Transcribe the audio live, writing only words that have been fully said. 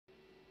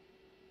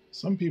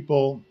Some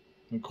people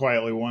have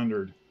quietly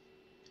wondered,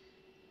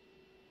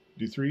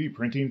 do 3D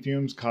printing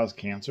fumes cause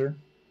cancer?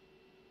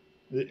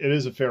 It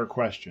is a fair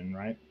question,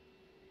 right?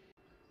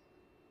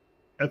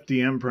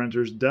 FDM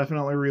printers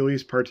definitely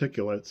release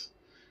particulates,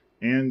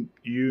 and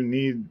you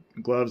need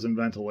gloves and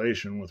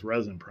ventilation with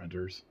resin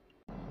printers.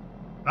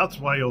 That's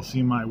why you'll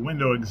see my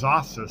window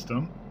exhaust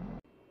system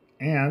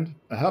and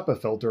a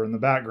HEPA filter in the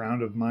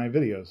background of my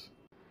videos.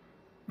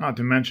 Not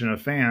to mention a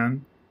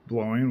fan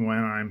blowing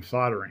when I'm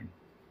soldering.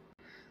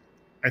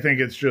 I think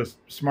it's just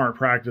smart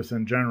practice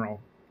in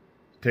general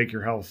to take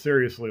your health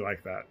seriously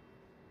like that.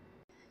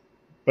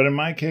 But in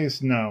my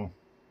case, no.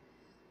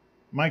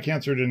 My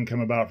cancer didn't come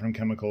about from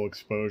chemical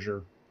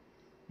exposure.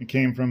 It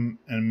came from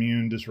an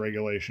immune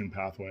dysregulation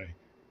pathway.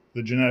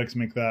 The genetics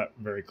make that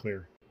very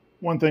clear.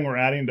 One thing we're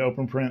adding to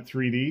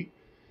OP3D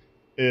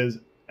is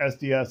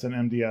SDS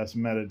and MDS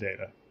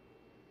metadata.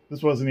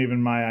 This wasn't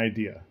even my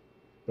idea,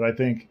 but I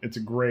think it's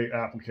a great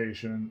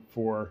application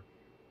for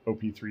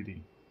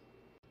OP3D.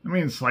 That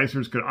means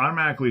slicers could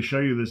automatically show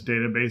you this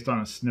data based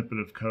on a snippet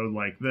of code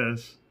like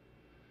this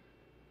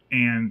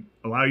and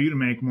allow you to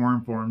make more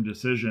informed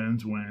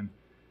decisions when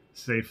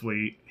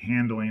safely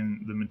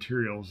handling the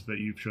materials that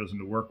you've chosen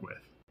to work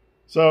with.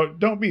 So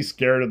don't be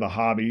scared of the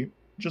hobby.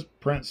 Just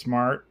print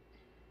smart,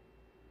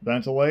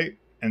 ventilate,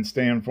 and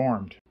stay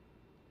informed.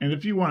 And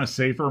if you want a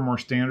safer, more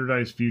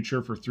standardized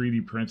future for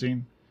 3D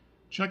printing,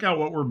 check out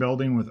what we're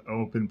building with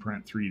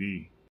OpenPrint 3D.